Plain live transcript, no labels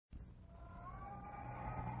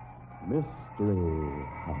Mystery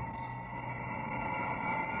House.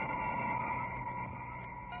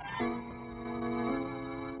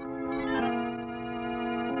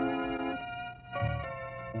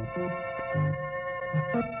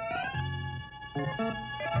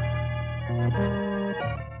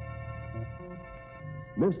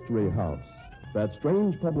 Mystery House, that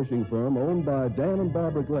strange publishing firm owned by Dan and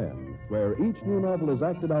Barbara Glenn, where each new novel is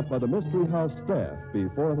acted out by the Mystery House staff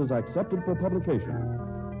before it is accepted for publication.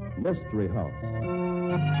 Mystery House.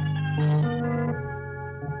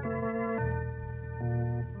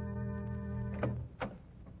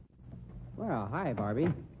 Well, hi, Barbie.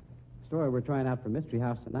 The story we're trying out for Mystery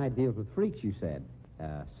House tonight deals with freaks, you said.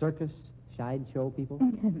 Circus, sideshow people?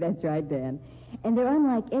 That's right, Dan. And they're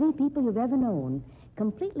unlike any people you've ever known.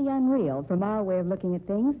 Completely unreal from our way of looking at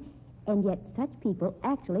things, and yet such people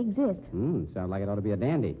actually exist. Sounds like it ought to be a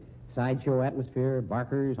dandy. Sideshow atmosphere,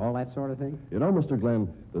 barkers, all that sort of thing? You know, Mr. Glenn,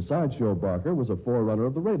 the sideshow barker was a forerunner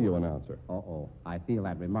of the radio announcer. Uh-oh. I feel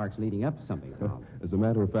that remark's leading up to something, Tom. As a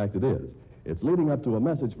matter of fact, it is. It's leading up to a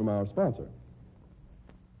message from our sponsor.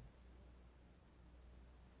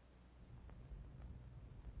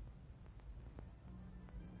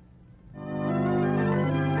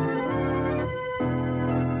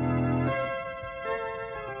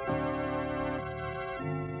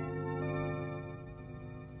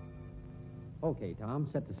 Okay, Tom,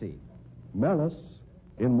 set the scene. Malice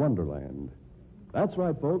in Wonderland. That's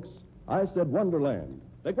right, folks. I said Wonderland.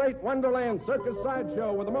 The great Wonderland circus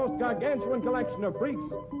sideshow with the most gargantuan collection of freaks,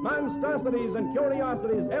 monstrosities, and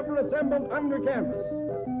curiosities ever assembled under canvas.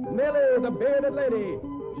 Nellie, the bearded lady.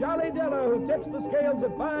 Jolly Della, who tips the scales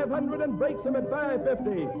at 500 and breaks them at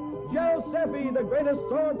 550. Giuseppe, the greatest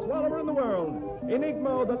sword swallower in the world.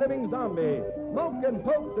 Enigmo, the living zombie. Moke and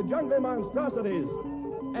Poke, the jungle monstrosities.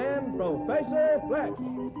 And Professor Flesh,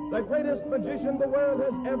 the greatest magician the world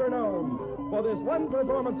has ever known. For this one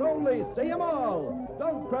performance only, see them all.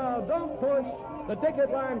 Don't crowd, don't push. The ticket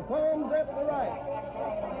line forms at the right.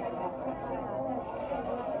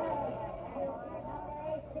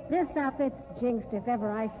 This outfit's jinxed if ever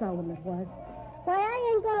I saw one that was. Why,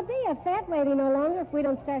 I ain't gonna be a fat lady no longer if we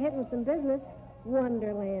don't start hitting some business.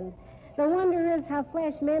 Wonderland. The wonder is how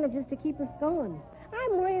Flash manages to keep us going.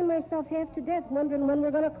 I'm worrying myself half to death wondering when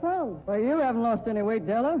we're going to close. Well, you haven't lost any weight,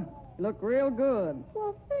 Della. You look real good.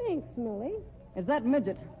 Well, thanks, Millie. It's that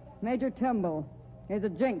midget, Major Tembo. He's a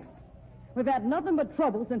jinx. We've had nothing but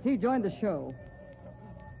trouble since he joined the show.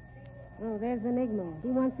 Oh, there's Enigma. He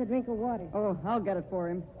wants a drink of water. Oh, I'll get it for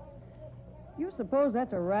him. You suppose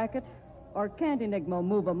that's a racket? Or can't Enigma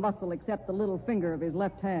move a muscle except the little finger of his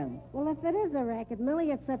left hand? Well, if it is a racket,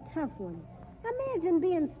 Millie, it's a tough one. Imagine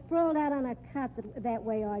being sprawled out on a cot that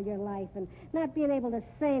way all your life and not being able to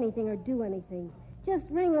say anything or do anything. Just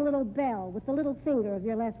ring a little bell with the little finger of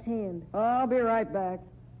your left hand. I'll be right back.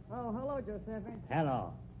 Oh, hello, Giuseppe.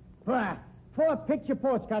 Hello. 4 picture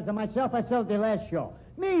postcards of myself I sold the last show.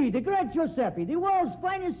 Me, the great Giuseppe, the world's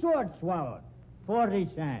finest sword swallower. 40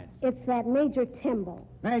 cents. It's that Major Tembo.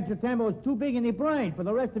 Major Tembo is too big in the brain for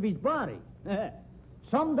the rest of his body.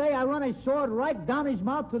 Someday I run a sword right down his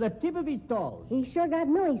mouth to the tip of his toes. He sure got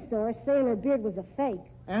Millie sore saying her beard was a fake.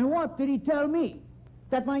 And what did he tell me?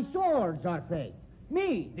 That my swords are fake.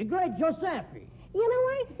 Me, the great Giuseppe. You know,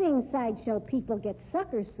 I've seen sideshow people get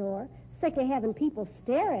sucker sore, sick of having people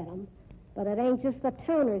stare at them. But it ain't just the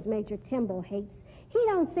toners Major Tembo hates. He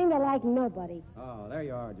don't seem to like nobody. Oh, there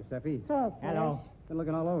you are, Giuseppe. Oh, Hello. Been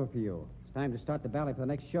looking all over for you. It's time to start the ballet for the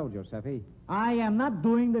next show, Giuseppe. I am not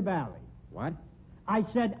doing the ballet. What? I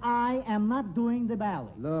said I am not doing the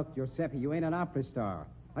ballet. Look, Giuseppe, you ain't an opera star.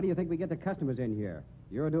 How do you think we get the customers in here?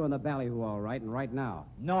 You're doing the ballyhoo all right, and right now.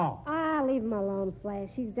 No. Ah, leave him alone, Flash.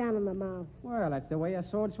 He's down in the mouth. Well, that's the way a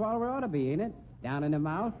sword swallower ought to be, ain't it? Down in the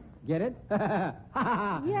mouth. Get it? You're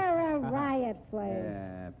a riot, Flash.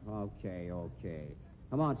 Yeah, okay.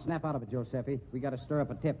 Come on, snap out of it, Giuseppe. We got to stir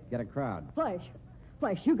up a tip, get a crowd. Flash,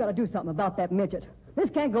 you got to do something about that midget. This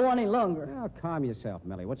can't go on any longer. Now, calm yourself,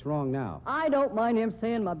 Millie. What's wrong now? I don't mind him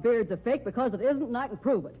saying my beard's a fake because it isn't, and I can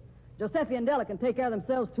prove it. Giuseppe and Della can take care of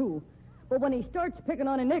themselves, too. But when he starts picking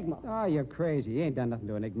on Enigma... Oh, you're crazy. He ain't done nothing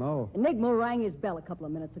to Enigma. Enigma rang his bell a couple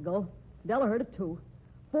of minutes ago. Della heard it, too.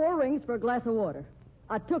 4 rings for a glass of water.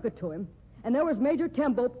 I took it to him, and there was Major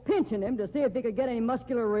Tembo pinching him to see if he could get any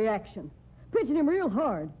muscular reaction. Pinching him real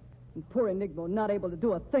hard. And poor Enigma not able to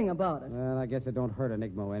do a thing about it. Well, I guess it don't hurt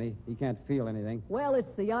Enigma any. He can't feel anything. Well,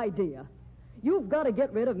 it's the idea. You've got to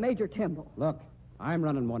get rid of Major Tembo. Look, I'm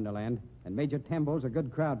running Wonderland, and Major Tembo's a good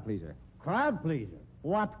crowd pleaser. Crowd pleaser?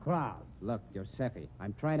 What crowd? Look, Giuseppe,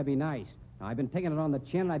 I'm trying to be nice. Now, I've been taking it on the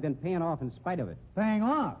chin, and I've been paying off in spite of it. Paying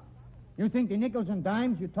off? You think the nickels and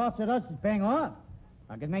dimes you toss at us is paying off?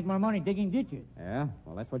 I could make more money digging ditches. Yeah?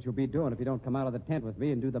 Well, that's what you'll be doing if you don't come out of the tent with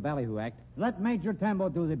me and do the ballyhoo act. Let Major Tambo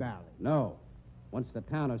do the bally. No. Once the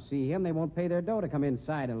town will see him, they won't pay their dough to come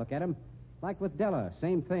inside and look at him. Like with Della,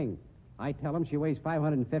 same thing. I tell them she weighs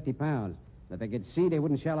 550 pounds. If they could see, they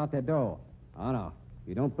wouldn't shell out their dough. Oh, no.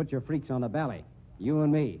 You don't put your freaks on the bally. You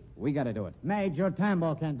and me, we got to do it. Major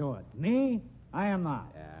Tambo can do it. Me? I am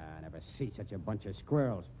not. I never see such a bunch of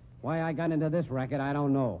squirrels. Why I got into this racket, I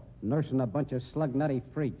don't know. Nursing a bunch of slug-nutty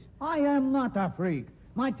freaks. I am not a freak.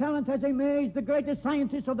 My talent has amazed the greatest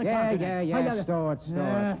scientists of the continent. Yeah. Store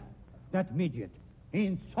it. That midget. He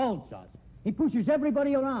insults us. He pushes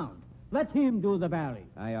everybody around. Let him do the bally.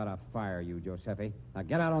 I ought to fire you, Giuseppe. Now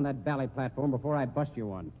get out on that bally platform before I bust you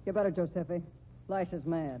one. You better, Giuseppe. Flash is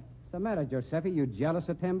mad. What's the matter, Giuseppe? You jealous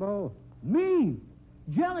of Tembo? Me?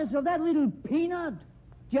 Jealous of that little peanut?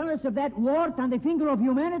 Jealous of that wart on the finger of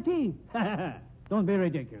humanity? Don't be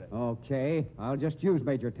ridiculous. Okay, I'll just use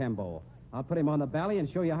Major Tembo. I'll put him on the bally and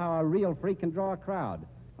show you how a real freak can draw a crowd.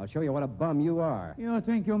 I'll show you what a bum you are. You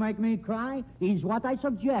think you make me cry? He's what I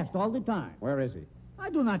suggest all the time. Where is he? I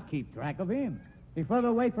do not keep track of him. The further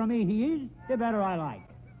away from me he is, the better I like.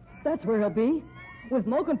 That's where he'll be. With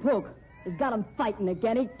Moke and Poke. He's got 'em fighting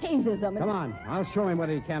again. He teases them. Come on. I'll show him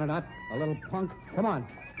whether he can or not. A little punk. Come on.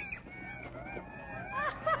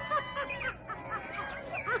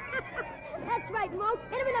 That's right, Moke.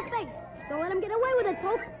 Hit him in the face. Don't let him get away with it,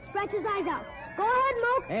 Poke. Scratch his eyes out. Go ahead,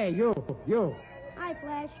 Moke. Hey, you. Hi,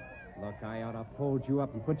 Flash. Look, I ought to fold you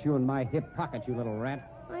up and put you in my hip pocket, you little rat.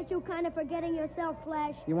 Aren't you kind of forgetting yourself,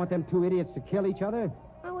 Flash? You want them two idiots to kill each other?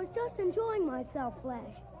 I was just enjoying myself,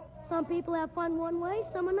 Flash. Some people have fun one way,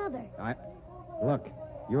 some another. Look,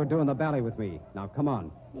 you're doing the bally with me. Now, come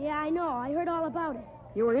on. Yeah, I know. I heard all about it.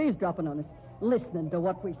 You were eavesdropping on us, listening to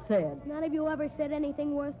what we said. None of you ever said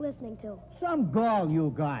anything worth listening to. Some gall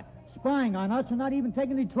you got. Spying on us and not even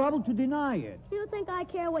taking the trouble to deny it. You think I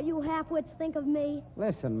care what you half-wits think of me?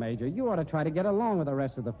 Listen, Major, you ought to try to get along with the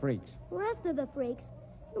rest of the freaks. Rest of the freaks?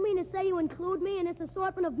 You mean to say you include me in this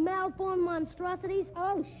assortment of malformed monstrosities?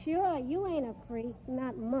 Oh, sure. You ain't a freak.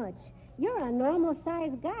 Not much. You're a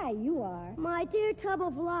normal-sized guy, you are. My dear tub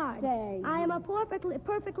of lard. Say. I am a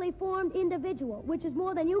perfectly formed individual, which is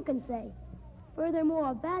more than you can say.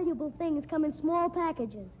 Furthermore, valuable things come in small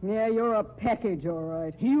packages. Yeah, you're a package, all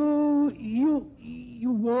right. You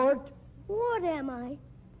wart? What am I?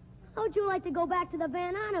 How'd you like to go back to the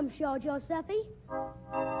Van Arnhem show, Giuseppe?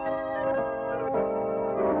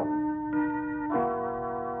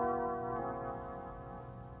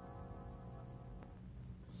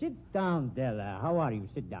 Sit down, Della. How are you?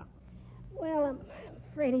 Sit down. Well, I'm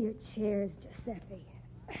afraid of your chairs, Giuseppe.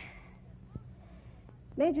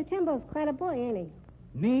 Major Timbo's quite a boy, ain't he?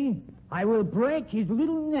 Me? I will break his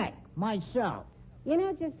little neck myself. You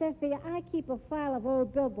know, Giuseppe, I keep a file of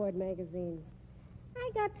old Billboard magazines.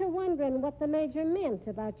 I got to wondering what the Major meant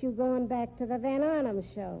about you going back to the Van Arnhem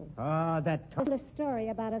show. That Told a story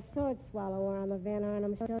about a sword swallower on the Van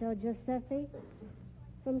Arnhem show, Giuseppe,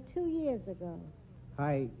 from 2 years ago.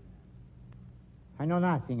 I know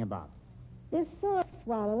nothing about it. This sword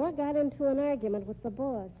swallower got into an argument with the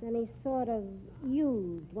boss, and he sort of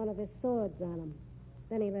used one of his swords on him.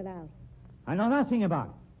 Then he lit out. I know nothing about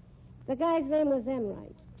it. The guy's name was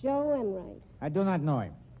Enright, Joe Enright. I do not know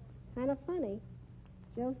him. Kind of funny.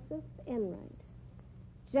 Joseph Enright.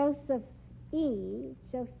 Joseph E.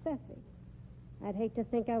 Giuseppe. I'd hate to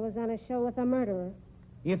think I was on a show with a murderer.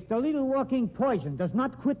 If the little walking poison does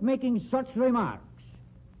not quit making such remarks,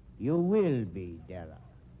 you will be, Della.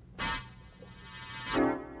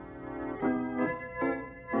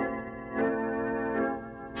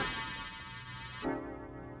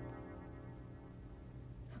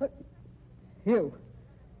 You.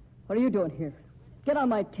 What are you doing here? Get on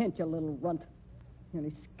my tent, you little runt.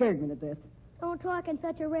 Nearly scared me to death. Don't talk in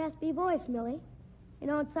such a raspy voice, Millie. You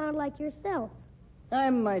don't sound like yourself.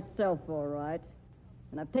 I'm myself, all right.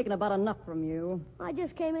 And I've taken about enough from you. I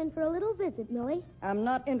just came in for a little visit, Millie. I'm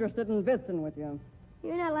not interested in visiting with you.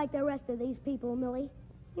 You're not like the rest of these people, Millie.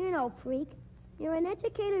 You're no freak. You're an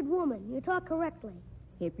educated woman. You talk correctly.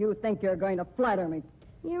 If you think you're going to flatter me.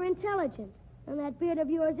 You're intelligent. And that beard of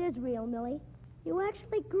yours is real, Millie. You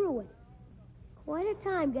actually grew it. Quite a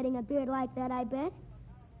time getting a beard like that, I bet.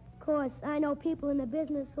 Of course, I know people in the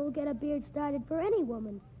business who'll get a beard started for any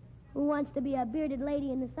woman who wants to be a bearded lady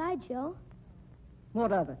in the sideshow.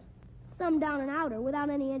 What of it? Some down and outer without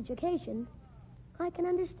any education. I can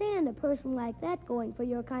understand a person like that going for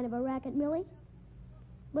your kind of a racket, Millie.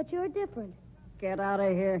 But you're different. Get out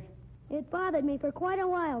of here. It bothered me for quite a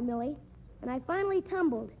while, Millie. And I finally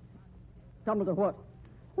tumbled. Tumble to what?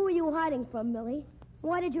 Who are you hiding from, Millie?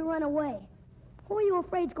 Why did you run away? Who are you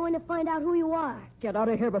afraid's going to find out who you are? Get out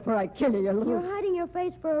of here before I kill you, you little... You're hiding your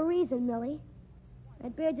face for a reason, Millie.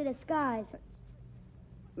 That beard's a disguise.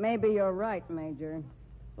 Maybe you're right, Major.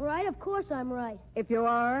 Right? Of course I'm right. If you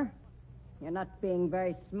are, you're not being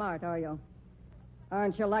very smart, are you?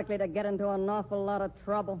 Aren't you likely to get into an awful lot of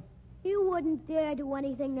trouble? You wouldn't dare do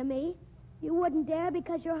anything to me. You wouldn't dare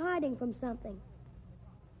because you're hiding from something.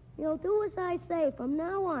 You'll do as I say from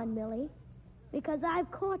now on, Millie, because I've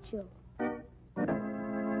caught you.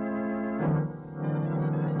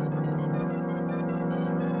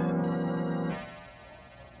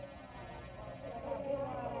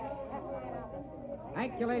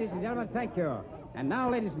 Thank you, ladies and gentlemen, thank you. And now,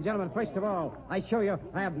 ladies and gentlemen, first of all, I show you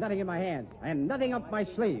I have nothing in my hands and nothing up my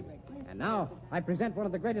sleeve. And now, I present one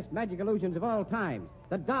of the greatest magic illusions of all time,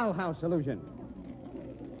 the dollhouse illusion.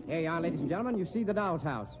 Here you are, ladies and gentlemen. You see the doll's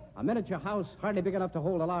house. A miniature house hardly big enough to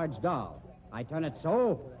hold a large doll. I turn it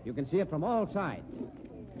so you can see it from all sides.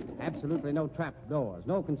 Absolutely no trap doors,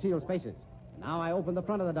 no concealed spaces. Now I open the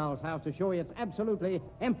front of the doll's house to show you it's absolutely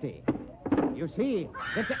empty. You see,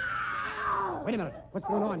 Wait a minute. What's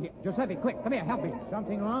going on here? Giuseppe, quick, come here, help me.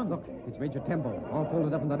 Something wrong? Look, it's Major Tembo, all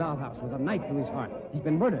folded up in the dollhouse with a knife through his heart. He's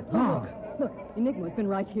been murdered. Oh. Look, Enigma's been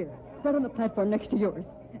right here, right on the platform next to yours.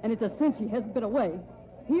 And it's a cinch he hasn't been away.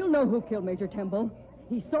 He'll know who killed Major Tembo.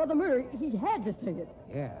 He saw the murder. He had to say it.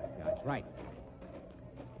 Yeah, that's right.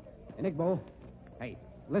 Enigmo. Hey,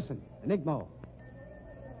 listen, Enigmo.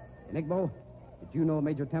 Enigmo, did you know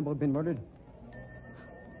Major Tembo had been murdered?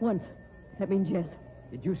 Once. That means yes.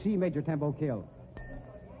 Did you see Major Tembo killed?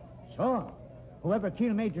 So, whoever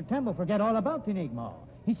killed Major Temple forget all about Enigma.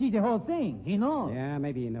 He sees the whole thing. He knows. Yeah,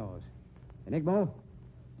 maybe he knows. Enigmo,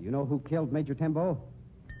 do you know who killed Major Tembo?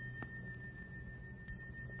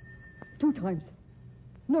 2 times.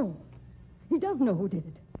 No. He does know who did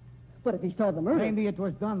it. But if he saw the murder... Maybe it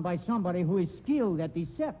was done by somebody who is skilled at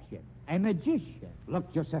deception. A magician.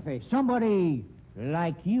 Look, Giuseppe. Somebody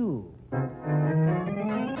like you.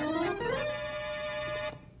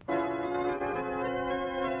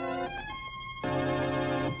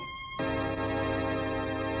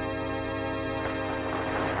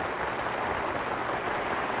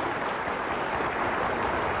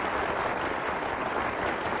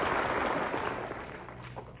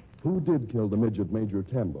 Who did kill the midget Major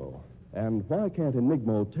Tembo? And why can't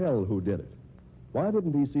Enigmo tell who did it? Why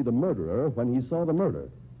didn't he see the murderer when he saw the murder?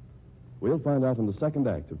 We'll find out in the second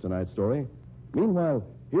act of tonight's story. Meanwhile,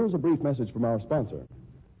 here's a brief message from our sponsor.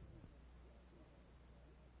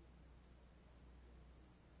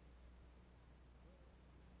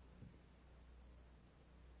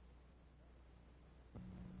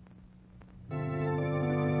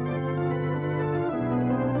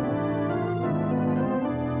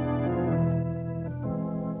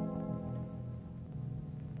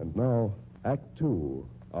 And now, Act 2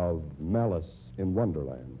 of Malice in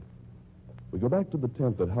Wonderland. We go back to the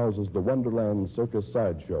tent that houses the Wonderland Circus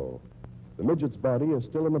Sideshow. The midget's body is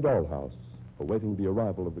still in the dollhouse, awaiting the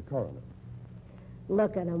arrival of the coroner.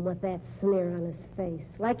 Look at him with that sneer on his face,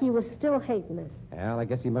 like he was still hating us. Well, I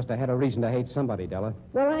guess he must have had a reason to hate somebody, Della.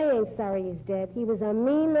 Well, I ain't sorry he's dead. He was a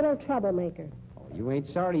mean little troublemaker. Oh, you ain't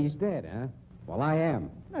sorry he's dead, huh? Well, I am.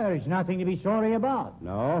 There's nothing to be sorry about.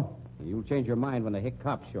 No? You'll change your mind when the hick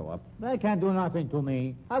cops show up. They can't do nothing to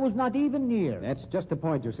me. I was not even near. That's just the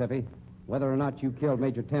point, Giuseppe. Whether or not you killed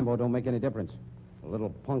Major Tembo don't make any difference. The little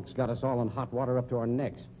punk's got us all in hot water up to our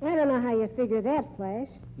necks. I don't know how you figure that, Flash.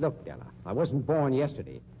 Look, Della, I wasn't born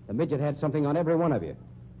yesterday. The midget had something on every one of you.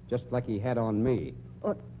 Just like he had on me.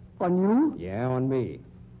 On you? Yeah, on me.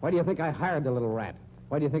 Why do you think I hired the little rat?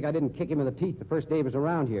 Why do you think I didn't kick him in the teeth the first day he was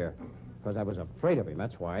around here? Because I was afraid of him,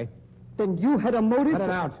 that's why. Then you had a motive? Cut it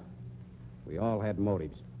out. We all had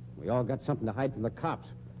motives. We all got something to hide from the cops.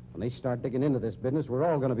 When they start digging into this business, we're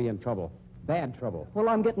all going to be in trouble. Bad trouble. Well,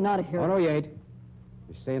 I'm getting out of here. Oh, no, you ain't.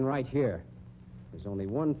 You're staying right here. There's only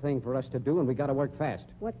one thing for us to do, and we got to work fast.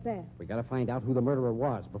 What's that? We got to find out who the murderer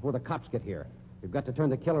was before the cops get here. We've got to turn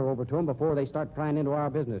the killer over to him before they start prying into our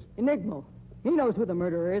business. Enigma. He knows who the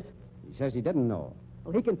murderer is. He says he didn't know.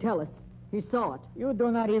 Well, he can tell us. He saw it. You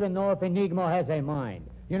do not even know if Enigma has a mind.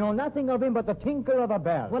 You know nothing of him but the tinkle of a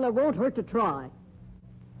bell. Well, it won't hurt to try.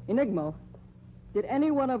 Enigma, did any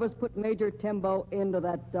one of us put Major Tembo into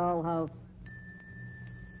that dollhouse?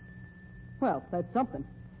 Well, that's something.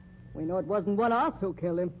 We know it wasn't one of us who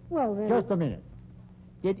killed him. Well, then... Just a minute.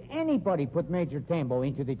 Did anybody put Major Tembo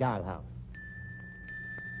into the dollhouse?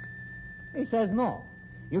 He says no.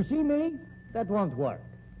 You see, Millie? That won't work.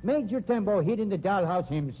 Major Tembo hid in the dollhouse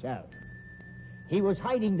himself. He was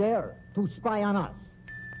hiding there to spy on us.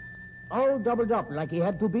 all doubled up like he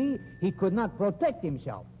had to be. He could not protect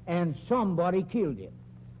himself, and somebody killed him.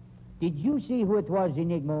 Did you see who it was,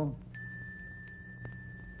 Enigmo?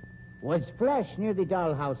 Was Flash near the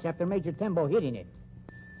dollhouse after Major Tembo hit in it?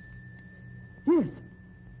 Yes.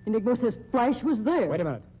 Enigmo says Flash was there. Wait a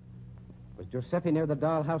minute. Was Giuseppe near the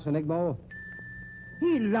dollhouse, Enigmo?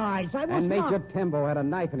 He lies. I was And Major not. Tembo had a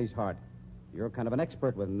knife in his heart. You're kind of an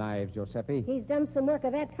expert with knives, Giuseppe. He's done some work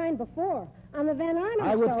of that kind before. On the Van Arnhem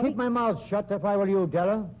I would show. keep my mouth shut if I were you,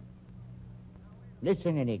 Della.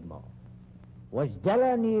 Listen, Enigmo. Was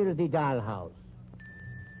Della near the dollhouse?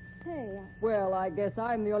 Say, Well, I guess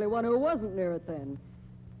I'm the only one who wasn't near it then.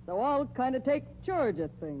 So I'll kind of take charge of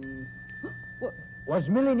things. What? Was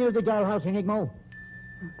Millie near the dollhouse, Enigmo?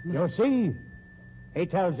 You see? He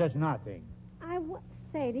tells us nothing.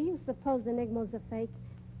 Say, do you suppose Enigmo's a fake?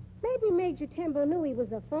 Maybe Major Tembo knew he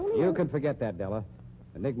was a phony. You can forget that, Della.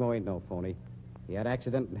 Enigmo ain't no phony. He had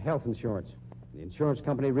accident and health insurance. The insurance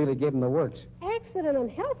company really gave him the works. Accident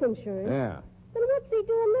and health insurance? Yeah. Then what's he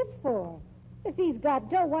doing this for? If he's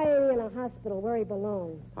got dough, why ain't he in a hospital where he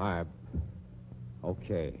belongs?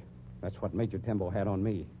 Okay. That's what Major Tembo had on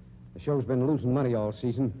me. The show's been losing money all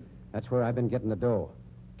season. That's where I've been getting the dough.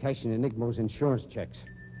 Cashing Enigmo's insurance checks.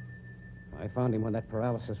 I found him when that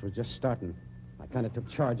paralysis was just starting. I kind of took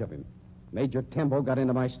charge of him. Major Tembo got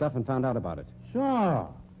into my stuff and found out about it.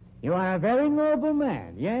 So, you are a very noble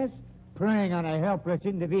man, yes? Preying on a helpless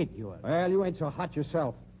individual. Well, you ain't so hot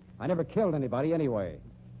yourself. I never killed anybody anyway.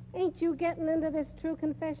 Ain't you getting into this true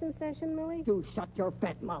confession session, Millie? You shut your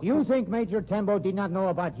fat mouth. You think Major Tembo did not know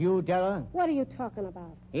about you, Della? What are you talking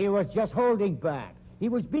about? He was just holding back. He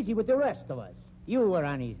was busy with the rest of us. You were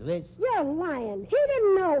on his list. You're lying. He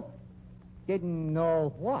didn't know. Didn't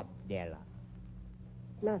know what, Della?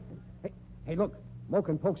 Nothing. Hey, look. Moke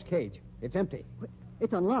and Poke's cage. It's empty.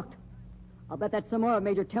 It's unlocked. I'll bet that's some more of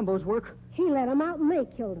Major Tembo's work. He let him out and they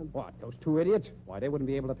killed him. What, those two idiots? Why, they wouldn't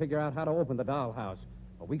be able to figure out how to open the dollhouse.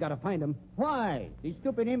 But we got to find them. Why? These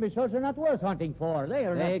stupid imbeciles are not worth hunting for.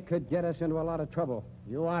 They could get us into a lot of trouble.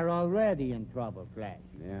 You are already in trouble, Flash.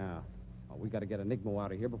 Yeah. Well, we got to get Enigmo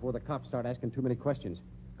out of here before the cops start asking too many questions.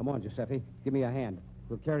 Come on, Giuseppe. Give me a hand.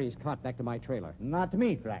 We'll carry his cot back to my trailer. Not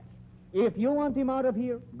me, Flash. If you want him out of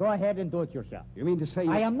here, go ahead and do it yourself. You mean to say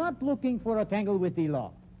I am not looking for a tangle with the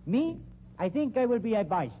law. Me? I think I will be a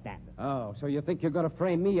bystander. Oh, so you think you're going to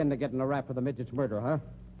frame me into getting a rap for the midget's murder, huh?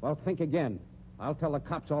 Well, think again. I'll tell the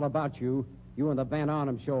cops all about you. You and the Van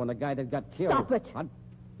Arnhem show and the guy that got killed. Stop it.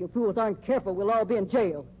 You fools aren't careful, we'll all be in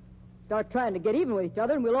jail. Start trying to get even with each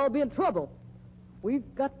other and we'll all be in trouble. We've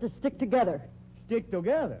got to stick together. Stick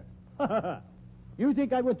together? You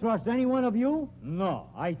think I would trust any one of you? No,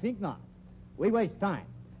 I think not. We waste time.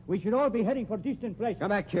 We should all be heading for distant places. Come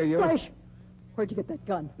back here, you. Flash! Where'd you get that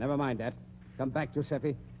gun? Never mind that. Come back,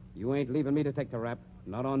 Giuseppe. You ain't leaving me to take the rap.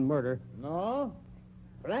 Not on murder. No?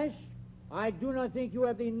 Flash, I do not think you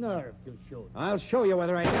have the nerve to shoot. I'll show you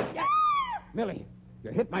whether I... Millie,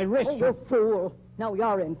 you hit my wrist. Oh, you fool. Now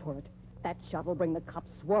you're in for it. That shot will bring the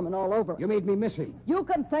cops swarming all over us. You made me missing. You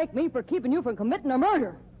can thank me for keeping you from committing a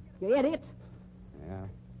murder. You idiot. Yeah,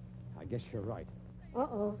 I guess you're right.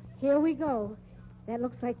 Uh-oh. Here we go. That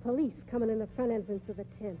looks like police coming in the front entrance of the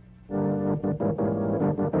tent.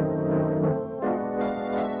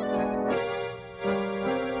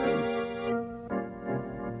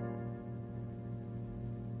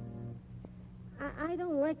 I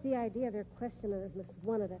don't like the idea they're questioning us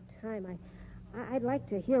one at a time. I'd like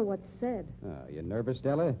to hear what's said. You nervous,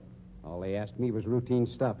 Della? All they asked me was routine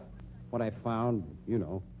stuff. What I found, you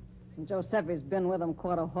know. Giuseppe's been with him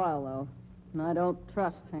quite a while, though. And I don't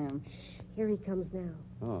trust him. Here he comes now.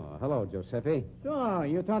 Oh, hello, Giuseppe. So,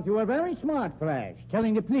 you thought you were very smart, Flash,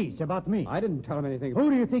 telling the police about me. I didn't tell him anything. Who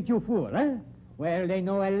do you think you fool, eh? Well, they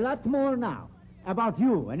know a lot more now. About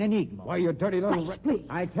you and Enigma. Why, you dirty little... Flash, please.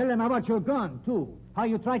 I tell them about your gun, too. How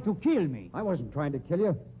you tried to kill me. I wasn't trying to kill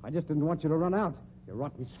you. I just didn't want you to run out. You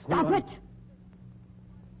rotten squealer. Stop it!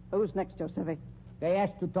 Who's next, Giuseppe? They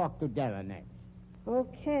asked to talk to Della next.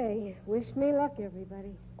 Okay. Wish me luck,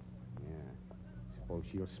 everybody. Yeah. Suppose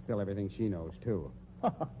she'll spill everything she knows, too.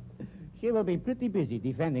 She will be pretty busy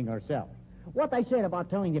defending herself. What I said about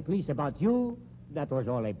telling the police about you, that was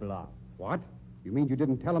all a bluff. What? You mean you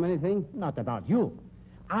didn't tell them anything? Not about you.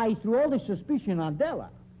 I threw all the suspicion on Della.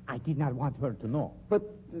 I did not want her to know. But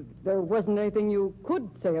there wasn't anything you could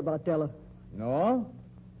say about Della. No?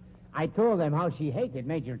 I told them how she hated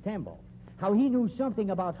Major Tembo, how he knew something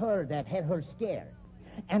about her that had her scared.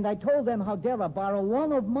 And I told them how Della borrowed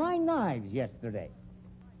one of my knives yesterday.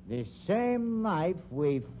 The same knife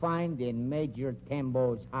we find in Major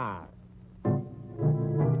Tembo's heart.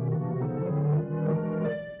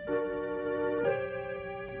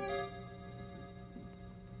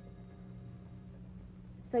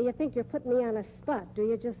 So you think you're putting me on a spot, do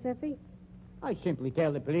you, Giuseppe? I simply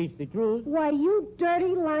tell the police the truth. Why, you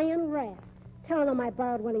dirty lying rat. Tell them I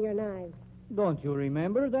borrowed one of your knives. Don't you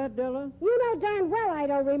remember that, Della? You know darn well I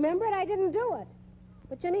don't remember it. I didn't do it.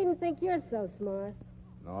 But you needn't think you're so smart.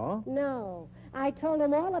 No? No. I told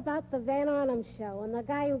them all about the Van Arnhem show and the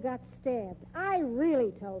guy who got stabbed. I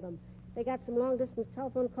really told them. They got some long-distance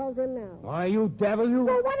telephone calls in now. Why, you devil, you...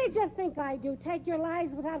 Well, what did you think I'd do? Take your lies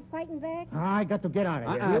without fighting back? I got to get out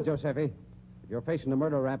of here. Giuseppe. If you're facing a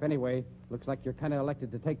murder rap anyway, looks like you're kind of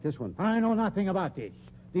elected to take this one. I know nothing about this.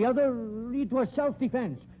 The other, it was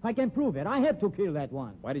self-defense. I can prove it. I had to kill that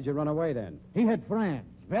one. Why did you run away then? He had friends,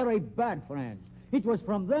 very bad friends. It was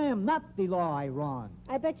from them, not the law, I run.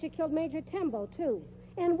 I bet you killed Major Tembo, too.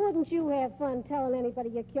 And wouldn't you have fun telling anybody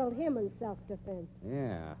you killed him in self-defense?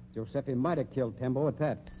 Yeah, Giuseppe might have killed Tembo at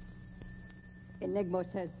that. Enigma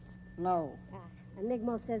says no.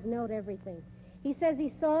 Enigma says no to everything. He says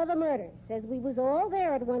he saw the murder. Says we was all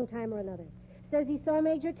there at one time or another. Says he saw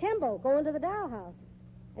Major Tembo go into the dollhouse.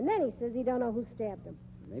 And then he says he don't know who stabbed him.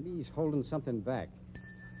 Maybe he's holding something back.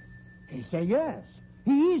 He said yes.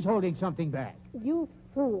 He is holding something back. You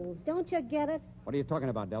fools. Don't you get it? What are you talking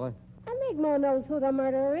about, Della? Enigma knows who the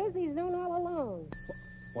murderer is. He's known all along.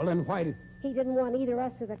 Well, then why did... He didn't want either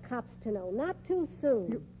us or the cops to know. Not too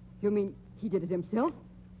soon. You mean he did it himself?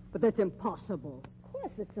 But that's impossible. Of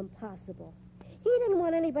course it's impossible. He didn't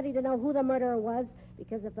want anybody to know who the murderer was,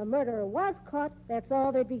 because if the murderer was caught, that's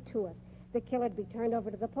all there'd be to it. The killer'd be turned over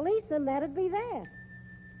to the police, and that'd be that.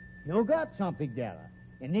 You got something, Della.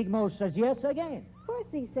 Enigma says yes again. Of course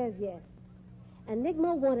he says yes.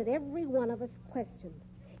 Enigma wanted every one of us questioned.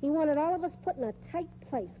 He wanted all of us put in a tight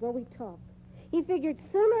place where we talk. He figured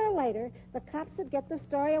sooner or later the cops would get the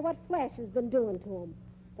story of what Flash has been doing to him,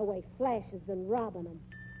 the way Flash has been robbing him.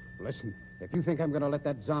 Listen, if you think I'm going to let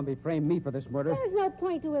that zombie frame me for this murder... There's no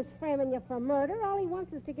point to his framing you for murder. All he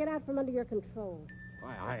wants is to get out from under your control.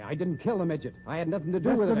 I didn't kill the midget. I had nothing to do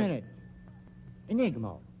with it. Just a minute.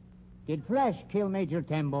 Enigma, did Flash kill Major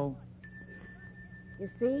Tembo? You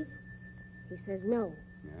see? He says no.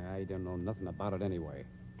 I don't know nothing about it anyway.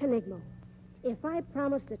 Enigma, if I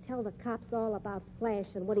promise to tell the cops all about Flash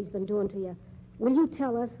and what he's been doing to you, will you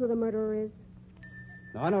tell us who the murderer is?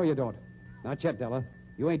 No, I know you don't. Not yet, Della.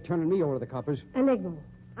 You ain't turning me over to the coppers. Enigma,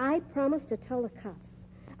 I promise to tell the cops.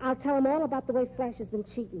 I'll tell them all about the way Flash has been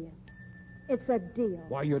cheating you. It's a deal.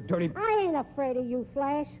 Why, you dirty... I ain't afraid of you,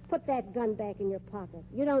 Flash. Put that gun back in your pocket.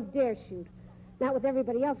 You don't dare shoot. Not with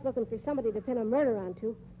everybody else looking for somebody to pin a murder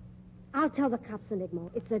onto. I'll tell the cops, Enigma.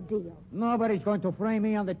 It's a deal. Nobody's going to frame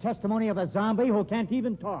me on the testimony of a zombie who can't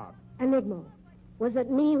even talk. Enigma, was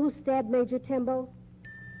it me who stabbed Major Tembo?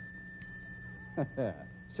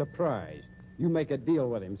 Surprise. You make a deal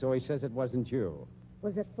with him, so he says it wasn't you.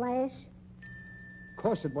 Was it Flash? Of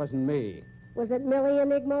course it wasn't me. Was it Millie,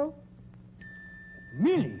 Enigma?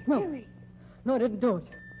 Millie? No, I didn't do it.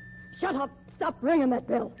 Shut up. Stop ringing that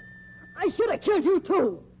bell. I should have killed you,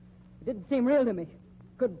 too. It didn't seem real to me.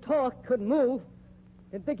 Couldn't talk, couldn't move.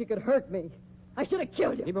 Didn't think you could hurt me. I should have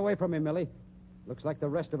killed you. Keep away from him, Millie. Looks like the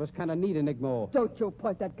rest of us kind of need Enigma. Don't you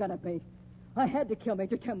point that gun at me. I had to kill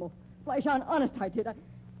Major Temple. Flash on, honest I did.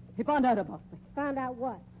 He found out about me. Found out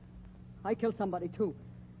what? I killed somebody, too.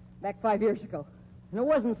 Back 5 years ago. And it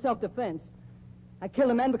wasn't self-defense. I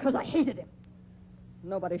killed a man because I hated him.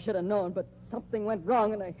 Nobody should have known, but something went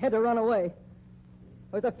wrong and I had to run away.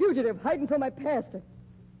 I was a fugitive hiding from my past.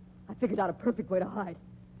 I figured out a perfect way to hide.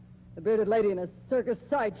 The bearded lady in a circus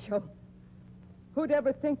sideshow. Who'd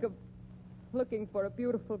ever think of looking for a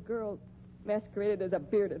beautiful girl masqueraded as a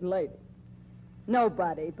bearded lady?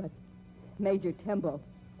 Nobody but Major Tembo.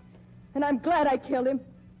 And I'm glad I killed him.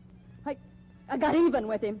 I got even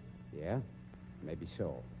with him. Yeah, maybe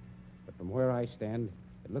so. But from where I stand,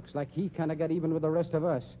 it looks like he kind of got even with the rest of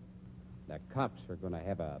us. The cops are going to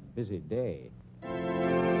have a busy day.